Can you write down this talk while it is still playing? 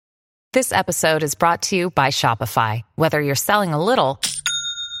This episode is brought to you by Shopify. Whether you're selling a little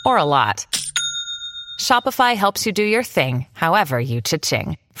or a lot, Shopify helps you do your thing, however you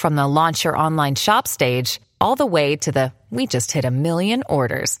cha-ching. From the launch your online shop stage, all the way to the we just hit 1 million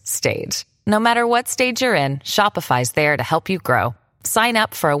orders stage. No matter what stage you're in, Shopify's there to help you grow. Sign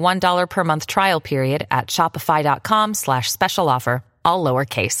up for a $1 per month trial period at shopify.com/special offer, all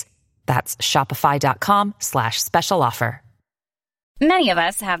lowercase. That's shopify.com/special offer. Many of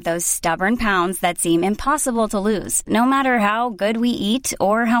us have those stubborn pounds that seem impossible to lose, no matter how good we eat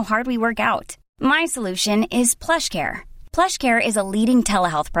or how hard we work out. My solution is PlushCare. PlushCare is a leading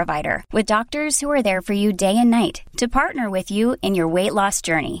telehealth provider with doctors who are there for you day and night to partner with you in your weight loss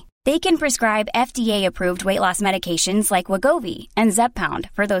journey. They can prescribe FDA-approved weight loss medications like Wegovy and Zepbound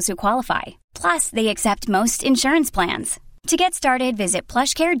for those who qualify. Plus, they accept most insurance plans. To get started, visit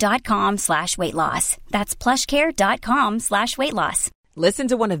plushcare.com/weightloss. That's plushcare.com/weightloss. Listen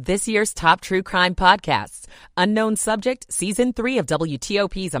to one of this year's top true crime podcasts. Unknown Subject, Season 3 of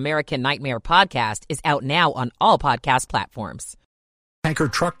WTOP's American Nightmare podcast is out now on all podcast platforms. Tanker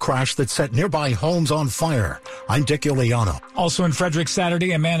truck crash that set nearby homes on fire. I'm Dick Iuliano. Also in Frederick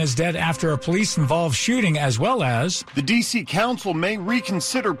Saturday, a man is dead after a police-involved shooting, as well as the D.C. Council may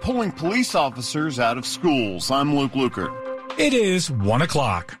reconsider pulling police officers out of schools. I'm Luke Lukert. It is 1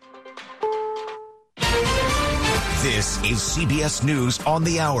 o'clock. This is CBS News on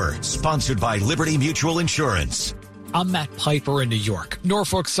the Hour, sponsored by Liberty Mutual Insurance. I'm Matt Piper in New York.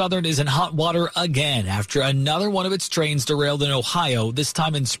 Norfolk Southern is in hot water again after another one of its trains derailed in Ohio, this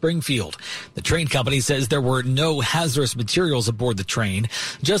time in Springfield. The train company says there were no hazardous materials aboard the train.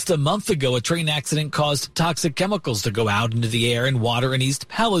 Just a month ago, a train accident caused toxic chemicals to go out into the air and water in East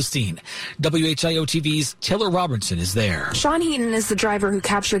Palestine. WHIO-TV's Taylor Robertson is there. Sean Heaton is the driver who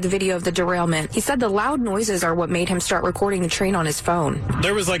captured the video of the derailment. He said the loud noises are what made him start recording the train on his phone.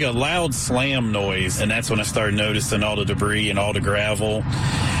 There was like a loud slam noise, and that's when I started noticing all the debris and all the gravel.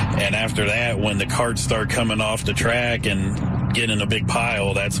 And after that, when the carts started coming off the track and getting in a big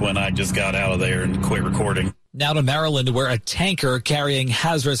pile, that's when I just got out of there and quit recording. Now to Maryland, where a tanker carrying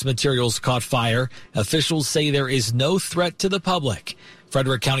hazardous materials caught fire. Officials say there is no threat to the public.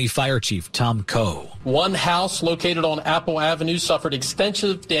 Frederick County Fire Chief Tom Coe. One house located on Apple Avenue suffered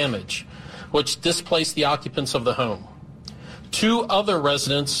extensive damage, which displaced the occupants of the home. 2 other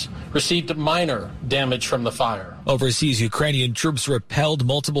residents received minor damage from the fire. Overseas, Ukrainian troops repelled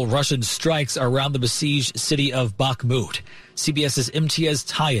multiple Russian strikes around the besieged city of Bakhmut. CBS's Imtiaz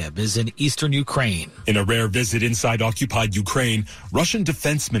Tayeb is in eastern Ukraine. In a rare visit inside occupied Ukraine, Russian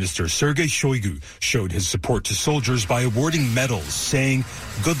Defense Minister Sergei Shoigu showed his support to soldiers by awarding medals, saying,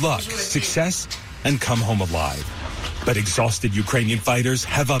 "Good luck, success, and come home alive." But exhausted Ukrainian fighters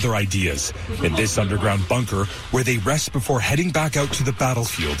have other ideas. In this underground bunker, where they rest before heading back out to the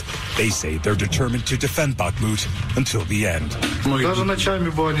battlefield, they say they're determined to defend Bakhmut until the end. "We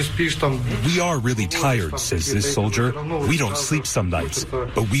are really tired," says this soldier. "We don't sleep some nights,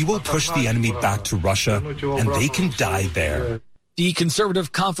 but we will push the enemy back to Russia, and they can die there." The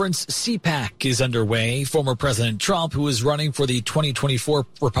conservative conference CPAC is underway. Former President Trump, who is running for the 2024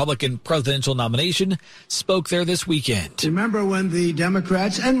 Republican presidential nomination, spoke there this weekend. Remember when the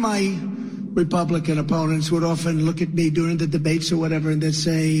Democrats and my Republican opponents would often look at me during the debates or whatever, and they'd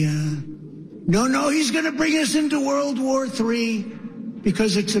say, no, he's going to bring us into World War III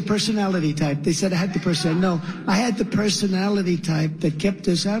because it's a personality type. They said I had the personality. No, I had the personality type that kept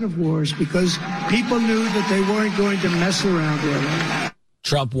us out of wars because people knew that they weren't going to mess around with it.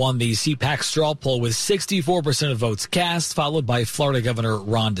 Trump won the CPAC straw poll with 64% of votes cast, followed by Florida Governor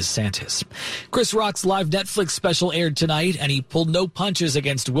Ron DeSantis. Chris Rock's live Netflix special aired tonight, and he pulled no punches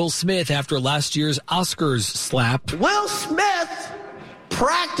against Will Smith after last year's Oscars slap. Will Smith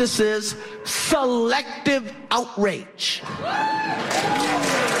practices selective outrage.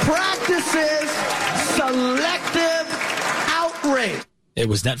 Practices selective outrage. It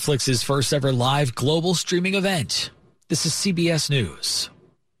was Netflix's first ever live global streaming event. This is CBS News.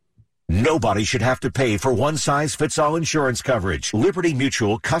 Nobody should have to pay for one-size-fits-all insurance coverage. Liberty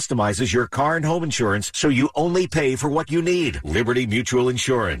Mutual customizes your car and home insurance so you only pay for what you need. Liberty Mutual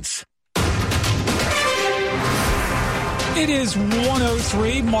Insurance. It is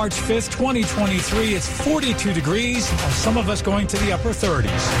 1:03, March 5th, 2023. It's 42 degrees, and some of us going to the upper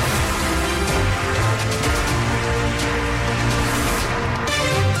 30s.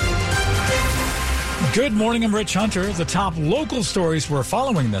 Good morning, I'm Rich Hunter. The top local stories we're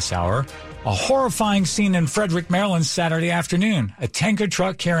following this hour. A horrifying scene in Frederick, Maryland Saturday afternoon. A tanker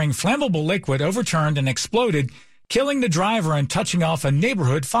truck carrying flammable liquid overturned and exploded, killing the driver and touching off a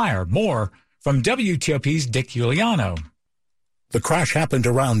neighborhood fire. More from WTOP's Dick Iuliano. The crash happened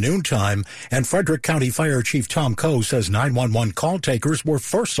around noontime, and Frederick County Fire Chief Tom Coe says 911 call takers were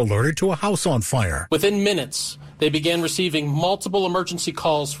first alerted to a house on fire. Within minutes, they began receiving multiple emergency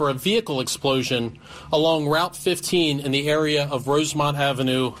calls for a vehicle explosion along Route 15 in the area of Rosemont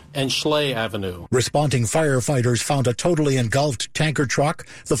Avenue and Schley Avenue. Responding firefighters found a totally engulfed tanker truck,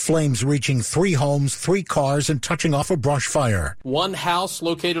 the flames reaching 3 homes, 3 cars, and touching off a brush fire. One house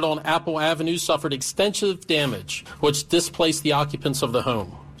located on Apple Avenue suffered extensive damage, which displaced the occupants of the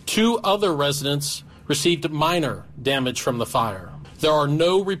home. 2 other residents received minor damage from the fire. There are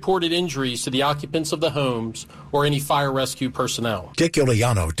no reported injuries to the occupants of the homes or any fire rescue personnel. Dick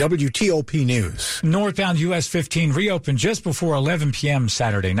Iuliano, WTOP News. Northbound US 15 reopened just before 11 p.m.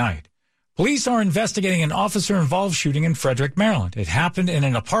 Saturday night. Police are investigating an officer-involved shooting in Frederick, Maryland. It happened in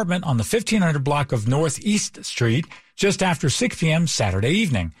an apartment on the 1500 block of Northeast Street just after 6 p.m. Saturday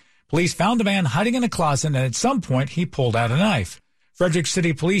evening. Police found a man hiding in a closet, and at some point he pulled out a knife. Frederick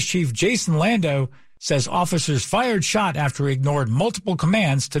City Police Chief Jason Lando says officers fired shot after he ignored multiple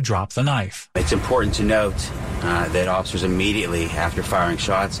commands to drop the knife. It's important to note that officers immediately after firing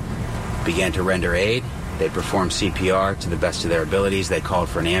shots began to render aid. They performed CPR to the best of their abilities. They called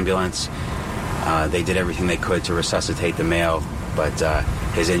for an ambulance. They did everything they could to resuscitate the male, but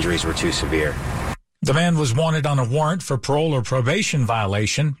his injuries were too severe. The man was wanted on a warrant for parole or probation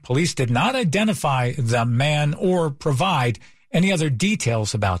violation. Police did not identify the man or provide any other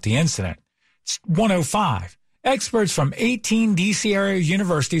details about the incident. 105. Experts from 18 D.C. area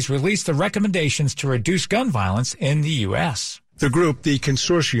universities released the recommendations to reduce gun violence in the U.S. The group, the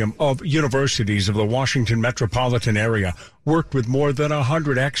Consortium of Universities of the Washington metropolitan area, worked with more than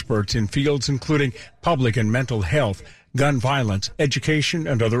 100 experts in fields including public and mental health, gun violence, education,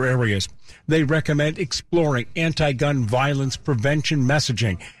 and other areas. They recommend exploring anti-gun violence prevention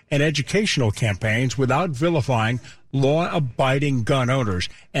messaging and educational campaigns without vilifying law-abiding gun owners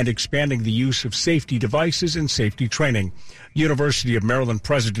and expanding the use of safety devices and safety training. University of Maryland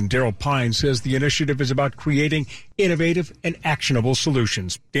President Daryl Pine says the initiative is about creating innovative and actionable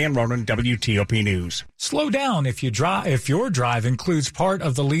solutions. Dan Ronan, WTOP News. Slow down if your drive includes part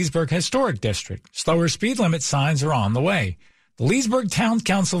of the Leesburg Historic District. Slower speed limit signs are on the way. The Leesburg Town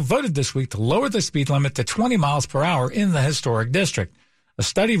Council voted this week to lower the speed limit to 20 miles per hour in the historic district. A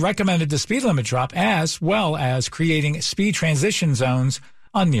study recommended the speed limit drop as well as creating speed transition zones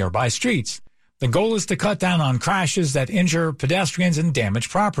on nearby streets. The goal is to cut down on crashes that injure pedestrians and damage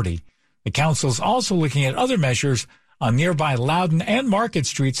property. The council is also looking at other measures on nearby Loudon and Market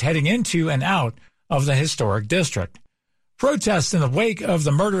streets heading into and out of the historic district. Protests in the wake of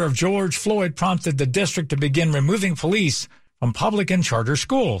the murder of George Floyd prompted the district to begin removing police from public and charter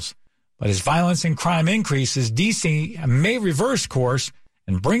schools. But as violence and crime increases, D.C. may reverse course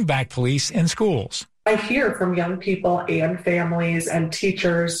and bring back police in schools. I hear from young people and families and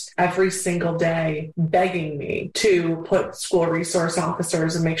teachers every single day begging me to put school resource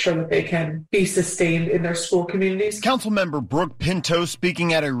officers and make sure that they can be sustained in their school communities. Councilmember Brooke Pinto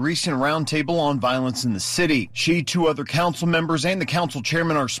speaking at a recent roundtable on violence in the city. She, 2 other council members, and the council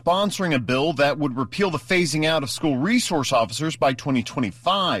chairman are sponsoring a bill that would repeal the phasing out of school resource officers by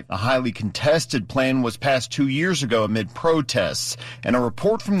 2025. A highly contested plan was passed 2 years ago amid protests, and a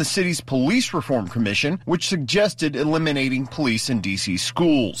report from the city's police reform commission which suggested eliminating police in D.C.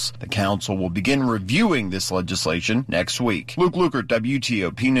 schools. The council will begin reviewing this legislation next week. Luke Lukert,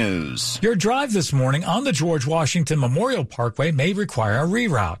 WTOP News. Your drive this morning on the George Washington Memorial Parkway may require a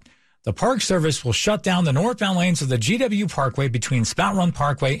reroute. The Park Service will shut down the northbound lanes of the GW Parkway between Spout Run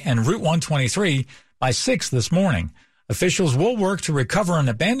Parkway and Route 123 by 6 this morning. Officials will work to recover an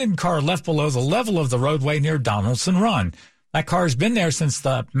abandoned car left below the level of the roadway near Donaldson Run. That car has been there since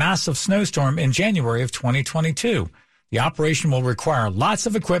the massive snowstorm in January of 2022. The operation will require lots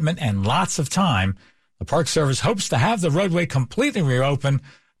of equipment and lots of time. The Park Service hopes to have the roadway completely reopened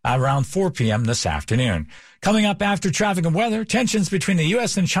around 4 p.m. this afternoon. Coming up after traffic and weather, tensions between the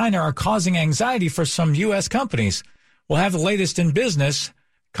U.S. and China are causing anxiety for some U.S. companies. We'll have the latest in business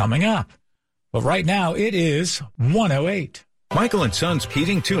coming up. But right now, it is 1:08. Michael & Son's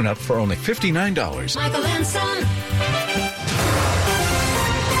heating tune-up for only $59. Michael & Son.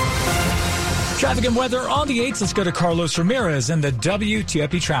 Traffic and weather on the 8th. Let's go to Carlos Ramirez in the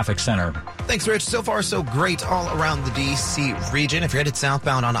WTOP Traffic Center. Thanks, Rich. So far, so great all around the D.C. region. If you're headed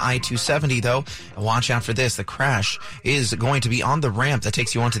southbound on I-270, though, watch out for this. The crash is going to be on the ramp that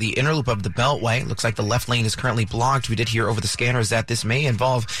takes you onto the inner loop of the Beltway. Looks like the left lane is currently blocked. We did hear over the scanners that this may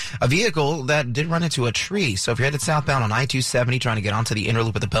involve a vehicle that did run into a tree. So if you're headed southbound on I-270 trying to get onto the inner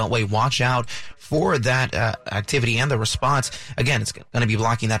loop of the Beltway, watch out for that activity and the response. Again, it's going to be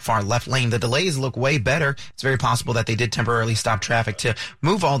blocking that far left lane. The delays delays look way better. It's very possible that they did temporarily stop traffic to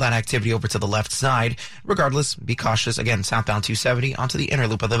move all that activity over to the left side. Regardless, be cautious. Again, southbound 270 onto the inner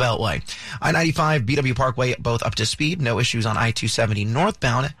loop of the Beltway. I-95, BW Parkway, both up to speed. No issues on I-270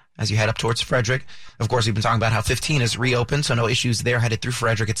 northbound as you head up towards Frederick. Of course, we've been talking about how 15 is reopened, so no issues there headed through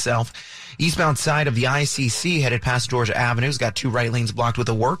Frederick itself. Eastbound side of the ICC headed past Georgia Avenue's got 2 right lanes blocked with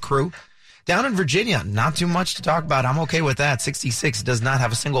a work crew. Down in Virginia, not too much to talk about. I'm okay with that. 66 does not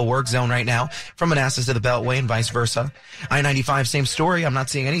have a single work zone right now from Manassas to the Beltway and vice versa. I-95, same story. I'm not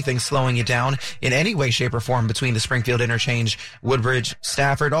seeing anything slowing you down in any way, shape, or form between the Springfield Interchange, Woodbridge,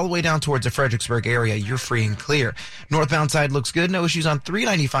 Stafford, all the way down towards the Fredericksburg area. You're free and clear. Northbound side looks good. No issues on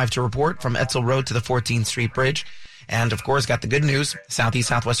 395 to report from Etzel Road to the 14th Street Bridge. And, of course, got the good news. Southeast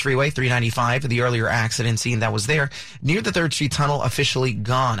Southwest Freeway, 395, the earlier accident scene that was there near the 3rd Street Tunnel, officially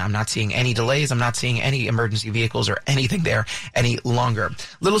gone. I'm not seeing any delays. I'm not seeing any emergency vehicles or anything there any longer.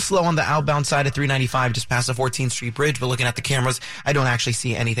 A little slow on the outbound side of 395, just past the 14th Street Bridge. But looking at the cameras, I don't actually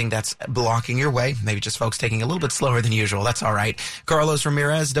see anything that's blocking your way. Maybe just folks taking a little bit slower than usual. That's all right. Carlos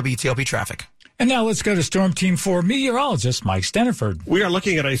Ramirez, WTOP Traffic. And now let's go to Storm Team 4 meteorologist Mike Steniford. We are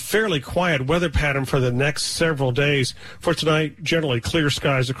looking at a fairly quiet weather pattern for the next several days. For tonight, generally clear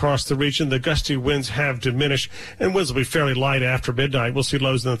skies across the region. The gusty winds have diminished, and winds will be fairly light after midnight. We'll see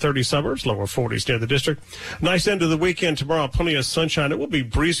lows in the 30 suburbs, lower 40s near the district. Nice end of the weekend tomorrow. Plenty of sunshine. It will be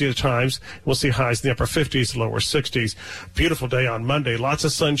breezy at times. We'll see highs in the upper 50s, lower 60s. Beautiful day on Monday. Lots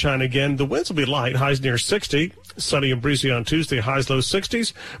of sunshine again. The winds will be light. Highs near 60. Sunny and breezy on Tuesday. Highs low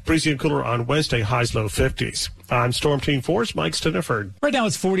 60s. Breezy and cooler on Wednesday. Highs low 50s. I'm Storm Team 4's Mike Steniford. Right now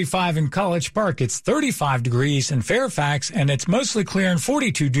it's 45 in College Park. It's 35 degrees in Fairfax, and it's mostly clear and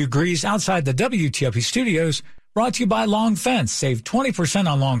 42 degrees outside the WTOP studios. Brought to you by Long Fence. Save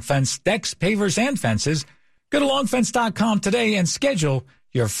 20% on Long Fence decks, pavers, and fences. Go to longfence.com today and schedule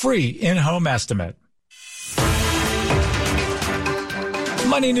your free in-home estimate.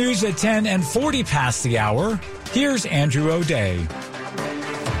 Money news at 10 and 40 past the hour. Here's Andrew O'Day.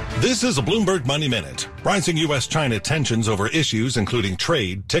 This is a Bloomberg Money Minute. Rising U.S.-China tensions over issues including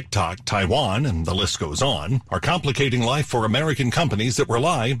trade, TikTok, Taiwan, and the list goes on, are complicating life for American companies that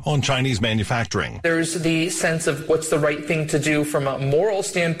rely on Chinese manufacturing. There's the sense of what's the right thing to do from a moral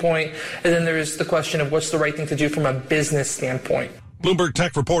standpoint, and then there's the question of what's the right thing to do from a business standpoint. Bloomberg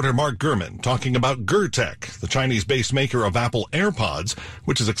Tech reporter Mark Gurman talking about Gertech, the Chinese-based maker of Apple AirPods,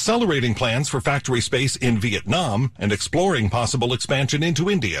 which is accelerating plans for factory space in Vietnam and exploring possible expansion into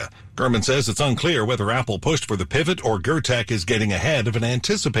India. Gurman says it's unclear whether Apple pushed for the pivot or Gertech is getting ahead of an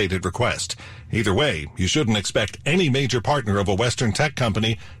anticipated request. Either way, you shouldn't expect any major partner of a Western tech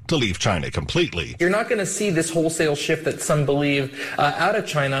company to leave China completely. You're not going to see this wholesale shift that some believe out of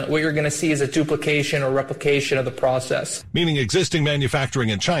China. What you're going to see is a duplication or replication of the process. Meaning existing manufacturing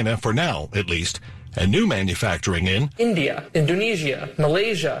in China, for now at least, and new manufacturing in India, Indonesia,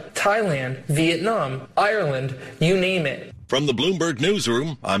 Malaysia, Thailand, Vietnam, Ireland, you name it. From the Bloomberg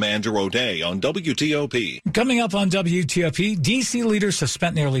Newsroom, I'm Andrew O'Day on WTOP. Coming up on WTOP, D.C. leaders have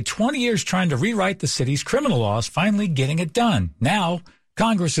spent nearly 20 years trying to rewrite the city's criminal laws, finally getting it done. Now,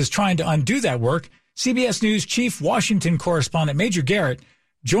 Congress is trying to undo that work. CBS News Chief Washington correspondent Major Garrett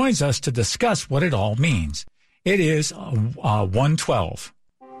joins us to discuss what it all means. It is 1:12.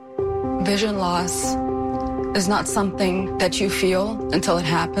 Vision loss is not something that you feel until it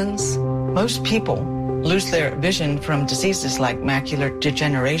happens. Most people lose their vision from diseases like macular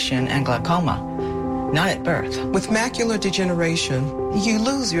degeneration and glaucoma, not at birth. With macular degeneration, you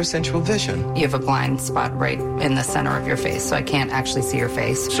lose your central vision. You have a blind spot right in the center of your face, so I can't actually see your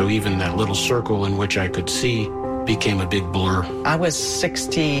face. So even that little circle in which I could see became a big blur. I was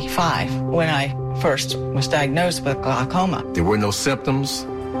 65 when I first was diagnosed with glaucoma. There were no symptoms.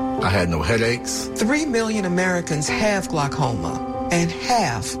 I had no headaches. 3 million Americans have glaucoma, and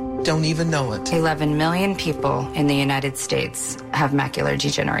half don't even know it. 11 million people in the United States have macular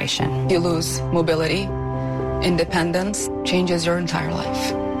degeneration. You lose mobility, independence, changes your entire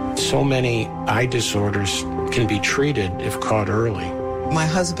life. So many eye disorders can be treated if caught early. My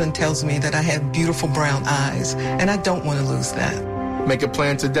husband tells me that I have beautiful brown eyes, and I don't want to lose that. Make a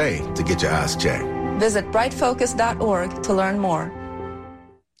plan today to get your eyes checked. Visit brightfocus.org to learn more.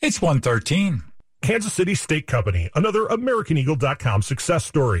 It's 1:13. Kansas City Steak Company, another AmericanEagle.com success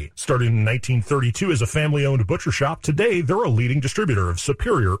story. Started in 1932 as a family-owned butcher shop, today they're a leading distributor of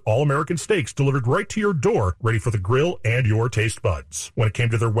superior all-American steaks delivered right to your door, ready for the grill and your taste buds. When it came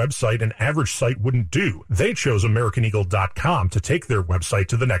to their website, an average site wouldn't do. They chose AmericanEagle.com to take their website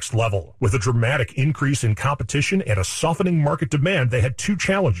to the next level. With a dramatic increase in competition and a softening market demand, they had two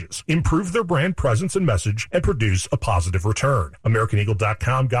challenges: improve their brand presence and message and produce a positive return.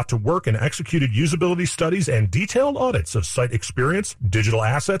 AmericanEagle.com got to work and executed usability studies and detailed audits of site experience, digital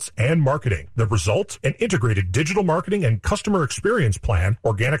assets, and marketing. The result? An integrated digital marketing and customer experience plan,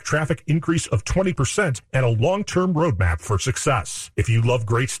 organic traffic increase of 20%, and a long-term roadmap for success. If you love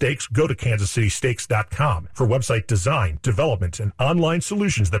great steaks, go to KansasCitySteaks.com for website design, development, and online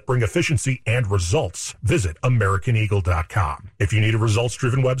solutions that bring efficiency and results. Visit AmericanEagle.com. If you need a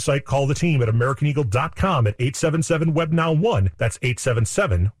results-driven website, call the team at AmericanEagle.com at 877-WebNow1. That's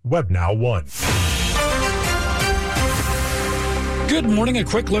 877-WebNow1. Good morning. A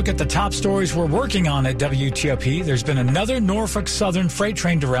quick look at the top stories we're working on at WTOP. There's been another Norfolk Southern freight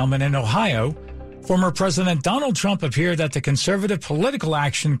train derailment in Ohio. Former President Donald Trump appeared at the Conservative Political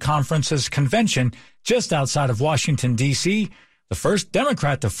Action Conference's convention just outside of Washington, D.C., the first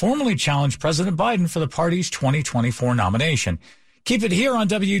Democrat to formally challenge President Biden for the party's 2024 nomination. Keep it here on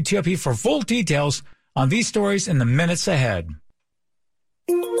WTOP for full details on these stories in the minutes ahead.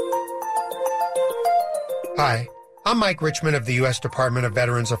 Hi, I'm Mike Richmond of the U.S. Department of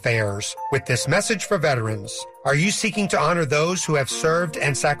Veterans Affairs with this message for veterans. Are you seeking to honor those who have served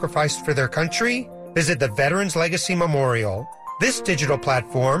and sacrificed for their country? Visit the Veterans Legacy Memorial. This digital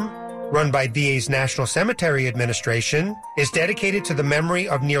platform, run by VA's National Cemetery Administration, is dedicated to the memory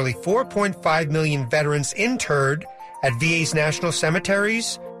of nearly 4.5 million veterans interred at VA's national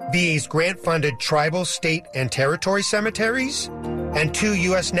cemeteries, VA's grant-funded tribal, state, and territory cemeteries, and 2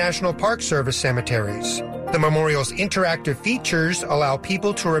 U.S. National Park Service cemeteries. The memorial's interactive features allow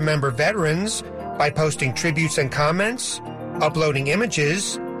people to remember veterans by posting tributes and comments, uploading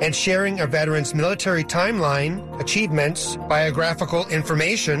images, and sharing a veteran's military timeline, achievements, biographical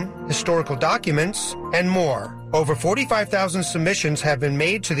information, historical documents, and more. Over 45,000 submissions have been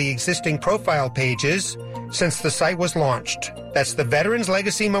made to the existing profile pages since the site was launched. That's the Veterans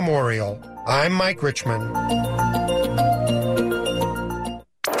Legacy Memorial. I'm Mike Richmond.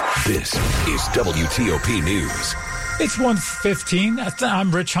 This is WTOP News. It's 1:15.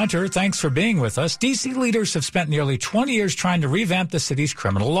 I'm Rich Hunter. Thanks for being with us. D.C. leaders have spent nearly 20 years trying to revamp the city's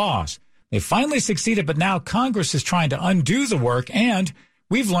criminal laws. They finally succeeded, but now Congress is trying to undo the work, and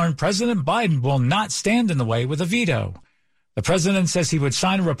we've learned President Biden will not stand in the way with a veto. The president says he would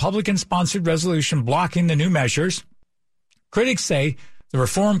sign a Republican-sponsored resolution blocking the new measures. Critics say the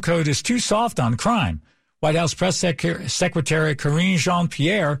reform code is too soft on crime. White House Press Secretary Karine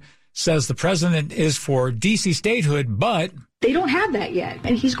Jean-Pierre says the president is for D.C. statehood, but they don't have that yet.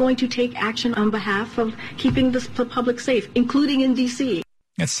 And he's going to take action on behalf of keeping the public safe, including in D.C.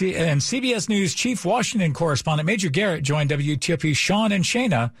 And CBS News chief Washington correspondent Major Garrett joined WTOP's Sean and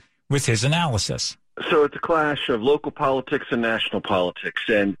Shana with his analysis. So it's a clash of local politics and national politics.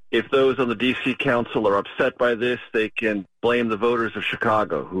 And if those on the D.C. Council are upset by this, they can blame the voters of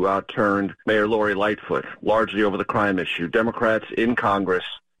Chicago, who outturned Mayor Lori Lightfoot, largely over the crime issue. Democrats in Congress,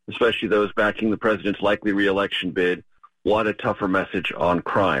 especially those backing the president's likely reelection bid, want a tougher message on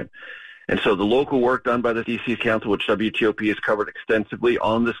crime. And so the local work done by the D.C. Council, which WTOP has covered extensively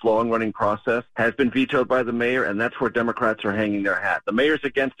on this long-running process, has been vetoed by the mayor, and that's where Democrats are hanging their hat. The mayor's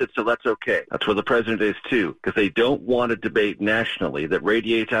against it, so that's okay. That's where the president is, too, because they don't want a debate nationally that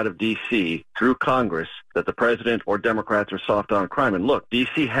radiates out of D.C. through Congress that the president or Democrats are soft on crime. And look,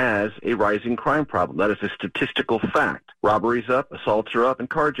 D.C. has a rising crime problem. That is a statistical fact. Robberies up, assaults are up, and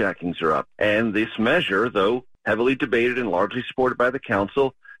carjackings are up. And this measure, though heavily debated and largely supported by the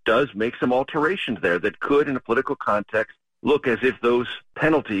council, does make some alterations there that could, in a political context, look as if those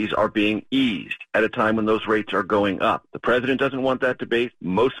penalties are being eased at a time when those rates are going up. The president doesn't want that debate.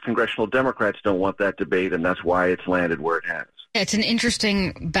 Most congressional Democrats don't want that debate, and that's why it's landed where it has. It's an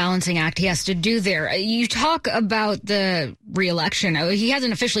interesting balancing act he has to do there. You talk about the re-election. He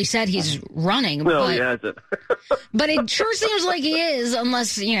hasn't officially said he's running. No, he hasn't. But it sure seems like he is,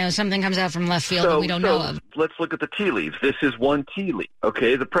 unless, something comes out from left field that we don't know of. Let's look at the tea leaves. This is one tea leaf,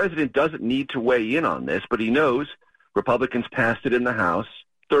 okay? The president doesn't need to weigh in on this, but he knows Republicans passed it in the House.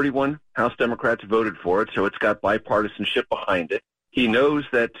 31 House Democrats voted for it, so it's got bipartisanship behind it. He knows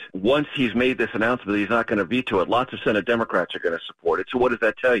that once he's made this announcement that he's not going to veto it, lots of Senate Democrats are going to support it. So what does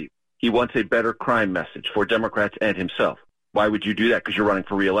that tell you? He wants a better crime message for Democrats and himself. Why would you do that? Because you're running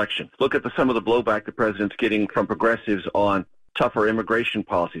for re-election. Look at some of the blowback the president's getting from progressives on tougher immigration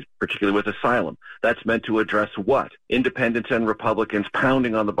policies, particularly with asylum. That's meant to address what? Independents and Republicans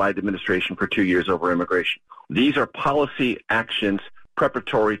pounding on the Biden administration for 2 years over immigration. These are policy actions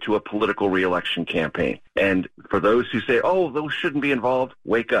preparatory to a political reelection campaign. And for those who say, oh, those shouldn't be involved,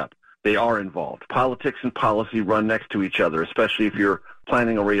 wake up. They are involved. Politics and policy run next to each other, especially if you're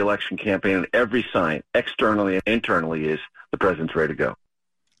planning a reelection campaign, and every sign, externally and internally, is the president's ready to go.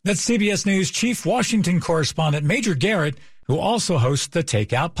 That's CBS News Chief Washington Correspondent Major Garrett, who also hosts the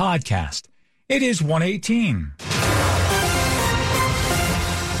Takeout podcast. It is 1:18.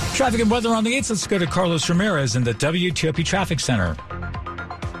 Traffic and weather on the 8th. Let's go to Carlos Ramirez in the WTOP Traffic Center.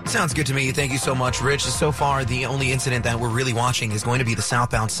 Sounds good to me. Thank you so much, Rich. So far, the only incident that we're really watching is going to be the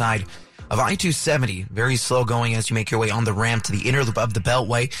southbound side of I-270. Very slow going as you make your way on the ramp to the inner loop of the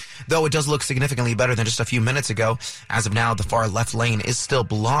Beltway, though it does look significantly better than just a few minutes ago. As of now, the far left lane is still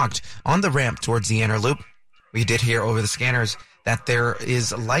blocked on the ramp towards the inner loop. We did hear over the scanners that there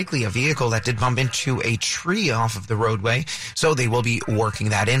is likely a vehicle that did bump into a tree off of the roadway, so they will be working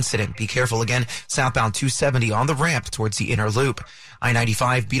that incident. Be careful again, southbound 270 on the ramp towards the inner loop.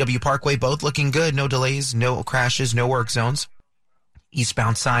 I-95, BW Parkway, both looking good. No delays, no crashes, no work zones.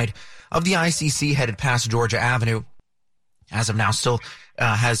 Eastbound side of the ICC headed past Georgia Avenue. As of now, still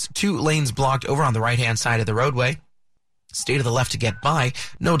has 2 lanes blocked over on the right-hand side of the roadway. Stay to the left to get by.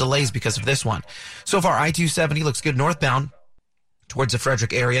 No delays because of this one. So far, I-270 looks good northbound towards the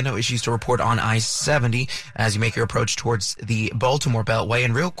Frederick area. No issues to report on I-70 as you make your approach towards the Baltimore Beltway.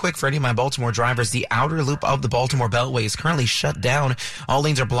 And real quick, for any of my Baltimore drivers, the outer loop of the Baltimore Beltway is currently shut down. All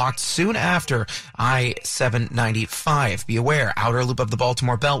lanes are blocked soon after I-795. Be aware, outer loop of the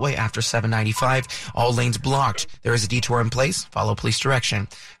Baltimore Beltway after 795. All lanes blocked. There is a detour in place. Follow police direction.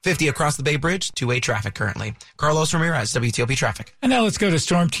 50 across the Bay Bridge, 2-way traffic currently. Carlos Ramirez, WTOP Traffic. And now let's go to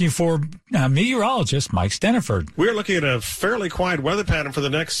Storm Team 4 meteorologist Mike Steniford. We're looking at a fairly quiet weather pattern for the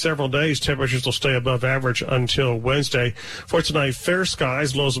next several days. Temperatures will stay above average until Wednesday. For tonight, fair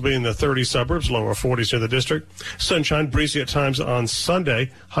skies. Lows will be in the 30 suburbs, lower 40s near the district. Sunshine, breezy at times on Sunday,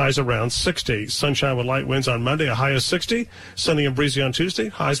 highs around 60. Sunshine with light winds on Monday, a high of 60. Sunny and breezy on Tuesday,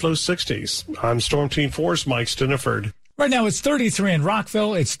 highs low 60s. I'm Storm Team 4's Mike Steniford. Right now it's 33 in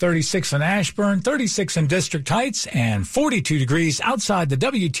Rockville, it's 36 in Ashburn, 36 in District Heights, and 42 degrees outside the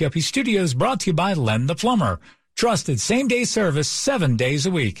WTOP studios, brought to you by Len the Plumber. Trusted same-day service 7 days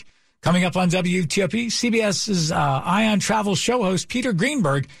a week. Coming up on WTOP, CBS's Ion Travel show host Peter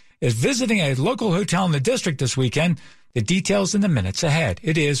Greenberg is visiting a local hotel in the district this weekend. The details in the minutes ahead.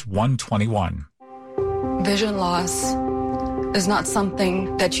 It is 1:21. Vision loss is not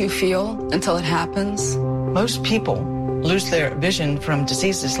something that you feel until it happens. Most people lose their vision from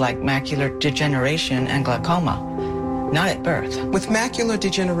diseases like macular degeneration and glaucoma, not at birth. With macular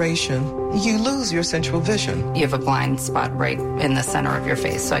degeneration, you lose your central vision. You have a blind spot right in the center of your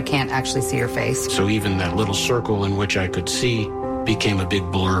face, so I can't actually see your face. So even that little circle in which I could see became a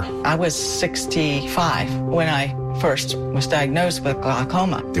big blur. I was 65 when I first was diagnosed with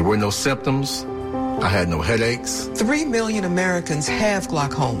glaucoma. There were no symptoms. I had no headaches. 3 million Americans have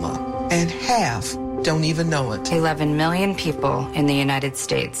glaucoma, and half don't even know it. 11 million people in the United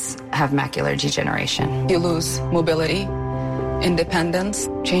States have macular degeneration. You lose mobility, independence,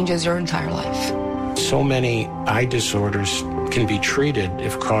 changes your entire life. So many eye disorders can be treated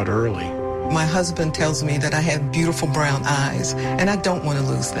if caught early. My husband tells me that I have beautiful brown eyes, and I don't want to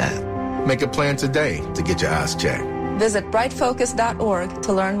lose that. Make a plan today to get your eyes checked. Visit brightfocus.org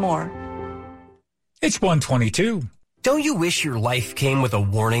to learn more. It's 1:22. Don't you wish your life came with a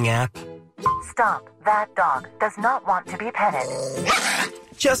warning app? Stop. That dog does not want to be petted.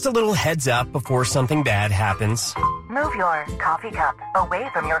 Just a little heads up before something bad happens. Move your coffee cup away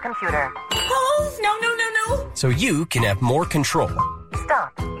from your computer. Oh, no. So you can have more control.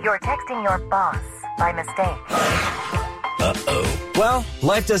 Stop. You're texting your boss by mistake. Uh-oh. Well,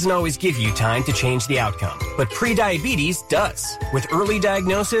 life doesn't always give you time to change the outcome, but prediabetes does. With early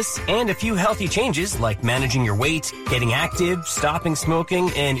diagnosis and a few healthy changes like managing your weight, getting active, stopping smoking,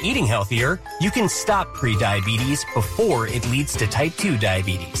 and eating healthier, you can stop prediabetes before it leads to type 2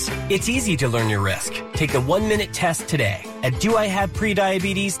 diabetes. It's easy to learn your risk. Take the 1-minute test today at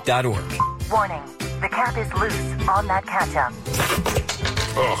doihaveprediabetes.org. Warning. The cap is loose on that ketchup.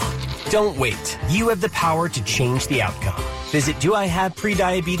 Ugh. Don't wait. You have the power to change the outcome. Visit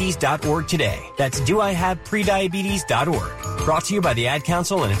doihaveprediabetes.org today. That's doihaveprediabetes.org. Brought to you by the Ad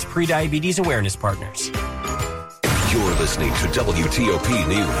Council and its prediabetes awareness partners. You're listening to WTOP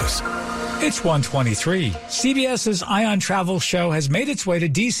News. It's 1:23. CBS's Ion Travel show has made its way to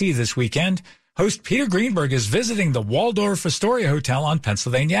D.C. this weekend. Host Peter Greenberg is visiting the Waldorf Astoria Hotel on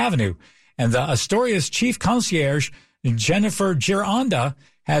Pennsylvania Avenue. And the Astoria's chief concierge, Jennifer Gironda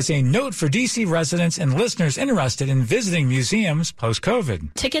has a note for D.C. residents and listeners interested in visiting museums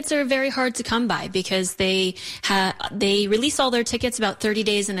post-COVID. Tickets are very hard to come by because they release all their tickets about 30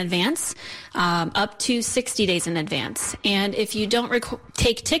 days in advance, up to 60 days in advance. And if you don't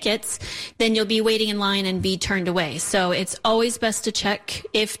take tickets, then you'll be waiting in line and be turned away. So it's always best to check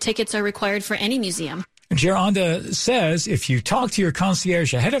if tickets are required for any museum. Gironda says if you talk to your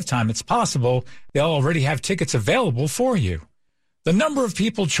concierge ahead of time, it's possible they'll already have tickets available for you. The number of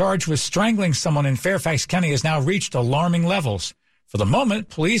people charged with strangling someone in Fairfax County has now reached alarming levels. For the moment,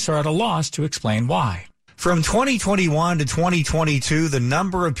 police are at a loss to explain why. From 2021 to 2022, the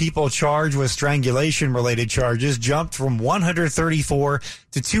number of people charged with strangulation-related charges jumped from 134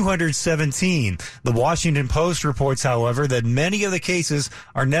 to 217. The Washington Post reports, however, that many of the cases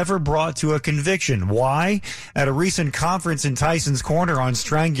are never brought to a conviction. Why? At a recent conference in Tyson's Corner on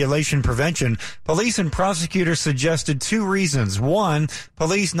strangulation prevention, police and prosecutors suggested two reasons. One,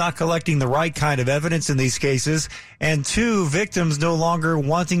 police not collecting the right kind of evidence in these cases, and two, victims no longer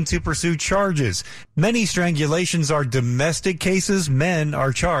wanting to pursue charges. Many strangulations are domestic cases. Men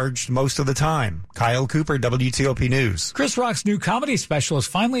are charged most of the time. Kyle Cooper, WTOP News. Chris Rock's new comedy special is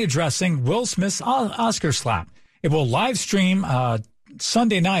finally addressing Will Smith's Oscar slap. It will live stream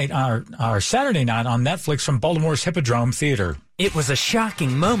Sunday night or Saturday night on Netflix from Baltimore's Hippodrome Theater. It was a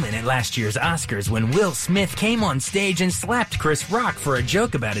shocking moment at last year's Oscars when Will Smith came on stage and slapped Chris Rock for a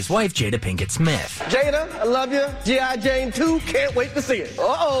joke about his wife, Jada Pinkett Smith. Jada, I love you. G.I. Jane 2, can't wait to see it.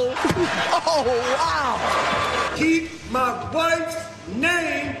 Uh-oh. Oh, wow. Keep my wife's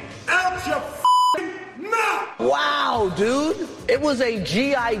name out your mouth. Wow, dude. It was a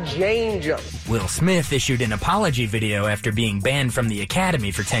G.I. Jane joke. Will Smith issued an apology video after being banned from the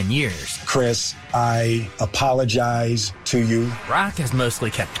Academy for 10 years. Chris, I apologize to you. Rock has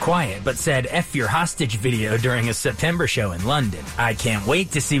mostly kept quiet, but said F your hostage video during a September show in London. I can't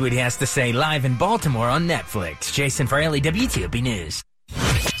wait to see what he has to say live in Baltimore on Netflix. Jason Farrelly, WTOP News.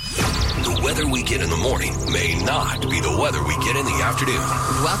 The weather we get in the morning may not be the weather we get in the afternoon.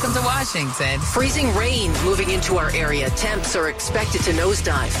 Welcome to Washington. Freezing rain moving into our area. Temps are expected to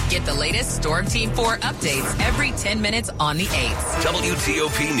nosedive. Get the latest Storm Team 4 updates every 10 minutes on the 8th.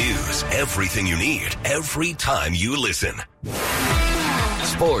 WTOP News. Everything you need, every time you listen.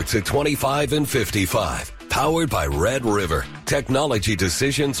 Sports at 25 and 55. Powered by Red River. Technology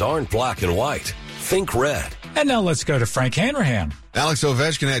decisions aren't black and white. Think red. And now let's go to Frank Hanrahan. Alex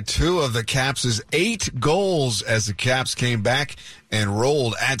Ovechkin had 2 of the Caps' 8 goals as the Caps came back and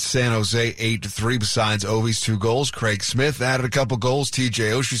rolled at San Jose 8-3. Besides Ovi's 2 goals, Craig Smith added a couple goals.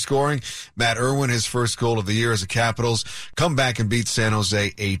 TJ Oshie scoring. Matt Irwin, his first goal of the year as the Capitals come back and beat San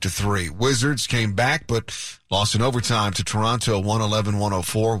Jose 8-3. Wizards came back, but lost in overtime to Toronto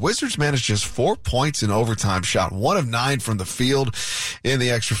 111-104. Wizards managed just 4 points in overtime, shot 1 of 9 from the field in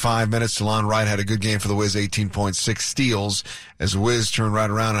the extra 5 minutes. Delon Wright had a good game for the Wiz, 18.6 steals as the Wiz turned right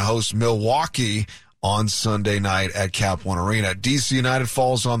around and host Milwaukee on Sunday night at Cap One Arena. DC United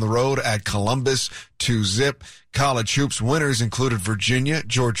falls on the road at Columbus 2-0. College hoops winners included Virginia,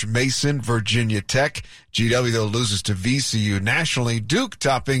 George Mason, Virginia Tech. GW, though, loses to VCU. Nationally, Duke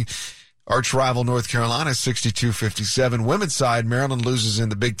topping arch rival North Carolina 62-57. Women's side, Maryland loses in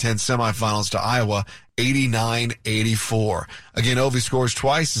the Big Ten semifinals to Iowa 89-84. Again, Ovi scores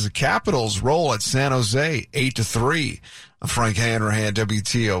twice as the Capitals roll at San Jose 8-3. Frank Hanrahan,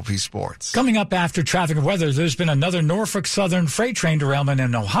 WTOP Sports. Coming up after traffic and weather, there's been another Norfolk Southern freight train derailment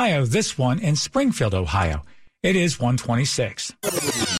in Ohio, this one in Springfield, Ohio. It is 1:26.